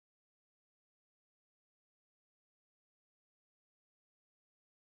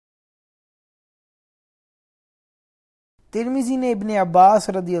ترمذی نے ابن عباس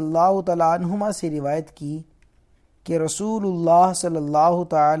رضی اللہ تعالیٰ عنہما سے روایت کی کہ رسول اللہ صلی اللہ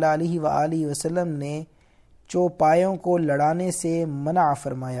تعالیٰ علیہ وآلہ وسلم نے چوپایوں کو لڑانے سے منع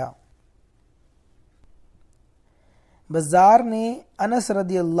فرمایا۔ بازار نے انس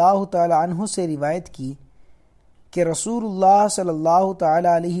رضی اللہ تعالیٰ عنہ سے روایت کی کہ رسول اللہ صلی اللہ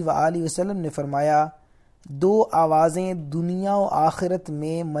تعالیٰ علیہ وآلہ وسلم نے فرمایا، دو آوازیں دنیا و آخرت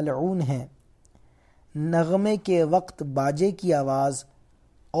میں ملعون ہیں، نغمے کے وقت باجے کی آواز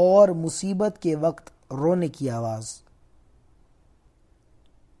اور مصیبت کے وقت رونے کی آواز۔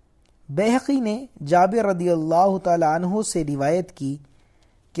 بہقی نے جابر رضی اللہ تعالیٰ عنہ سے روایت کی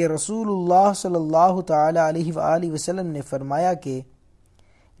کہ رسول اللہ صلی اللہ تعالیٰ علیہ وآلہ وسلم نے فرمایا کہ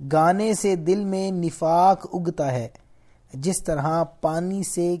گانے سے دل میں نفاق اگتا ہے جس طرح پانی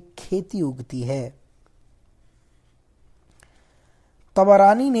سے کھیتی اگتی ہے۔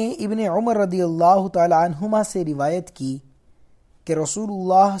 طبرانی نے ابن عمر رضی اللہ تعالیٰ عنہما سے روایت کی کہ رسول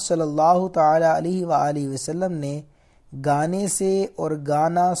اللہ صلی اللہ تعالیٰ علیہ وآلہ وسلم نے گانے سے اور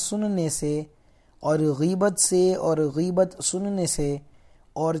گانا سننے سے اور غیبت سے اور غیبت سننے سے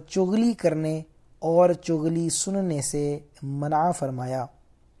اور چغلی کرنے اور چغلی سننے سے منع فرمایا۔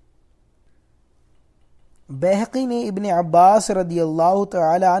 بہقی نے ابن عباس رضی اللہ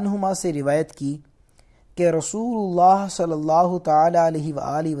تعالی عنہما سے روایت کی کہ رسول اللہ صلی اللہ تعالی علیہ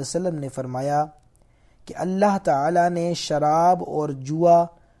وآلہ وسلم نے فرمایا کہ اللہ تعالی نے شراب اور جوا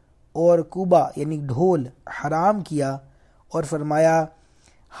اور کوبا یعنی ڈھول حرام کیا اور فرمایا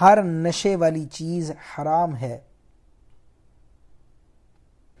ہر نشے والی چیز حرام ہے۔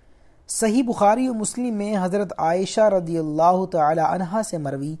 صحیح بخاری و مسلم میں حضرت عائشہ رضی اللہ تعالی عنہا سے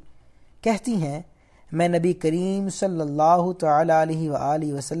مروی کہتی ہیں، میں نبی کریم صلی اللہ تعالی علیہ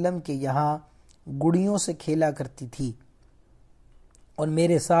وآلہ وسلم کے یہاں گڑیوں سے کھیلا کرتی تھی اور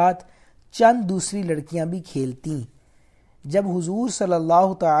میرے ساتھ چند دوسری لڑکیاں بھی کھیلتیں۔ جب حضور صلی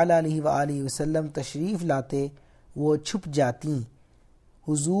اللہ تعالی علیہ وآلہ وسلم تشریف لاتے وہ چھپ جاتیں۔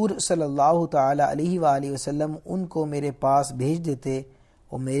 حضور صلی اللہ تعالی علیہ وآلہ وسلم ان کو میرے پاس بھیج دیتے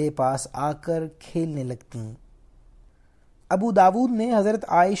اور میرے پاس آ کر کھیلنے لگتیں۔ ابو داود نے حضرت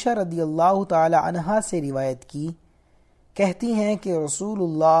عائشہ رضی اللہ تعالی عنہا سے روایت کی، کہتی ہیں کہ رسول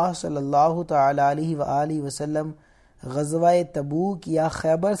اللہ صلی اللہ تعالی علیہ وآلہ وسلم غزوہ تبوک یا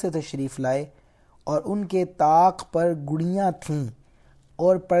خیبر سے تشریف لائے اور ان کے طاق پر گڑیاں تھیں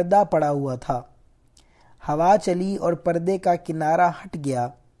اور پردہ پڑا ہوا تھا۔ ہوا چلی اور پردے کا کنارہ ہٹ گیا۔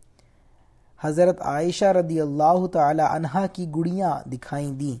 حضرت عائشہ رضی اللہ تعالی عنہا کی گڑیاں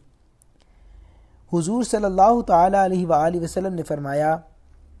دکھائیں دیں۔ حضور صلی اللہ تعالی علیہ وآلہ وسلم نے فرمایا،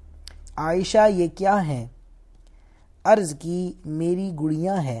 عائشہ یہ کیا ہیں؟ عرض کی میری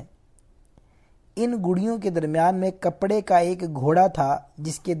گڑیاں ہیں۔ ان گڑیوں کے درمیان میں کپڑے کا ایک گھوڑا تھا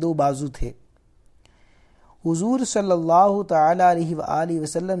جس کے 2 بازو تھے۔ حضور صلی اللہ تعالی علیہ وآلہ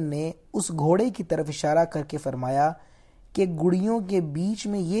وسلم نے اس گھوڑے کی طرف اشارہ کر کے فرمایا کہ گڑیوں کے بیچ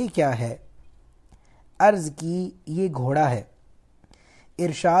میں یہ کیا ہے؟ عرض کی یہ گھوڑا ہے۔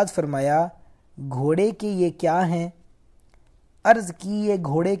 ارشاد فرمایا، گھوڑے کے یہ کیا ہیں؟ عرض کی یہ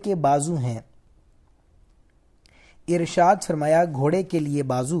گھوڑے کے بازو ہیں۔ ارشاد فرمایا، گھوڑے کے لیے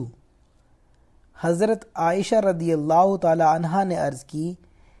بازو۔ حضرت عائشہ رضی اللہ تعالی عنہا نے عرض کی،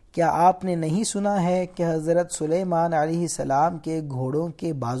 کیا آپ نے نہیں سنا ہے کہ حضرت سلیمان علیہ السلام کے گھوڑوں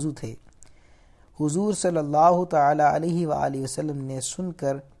کے بازو تھے؟ حضور صلی اللہ تعالی علیہ وآلہ وسلم نے سن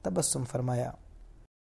کر تبسم فرمایا۔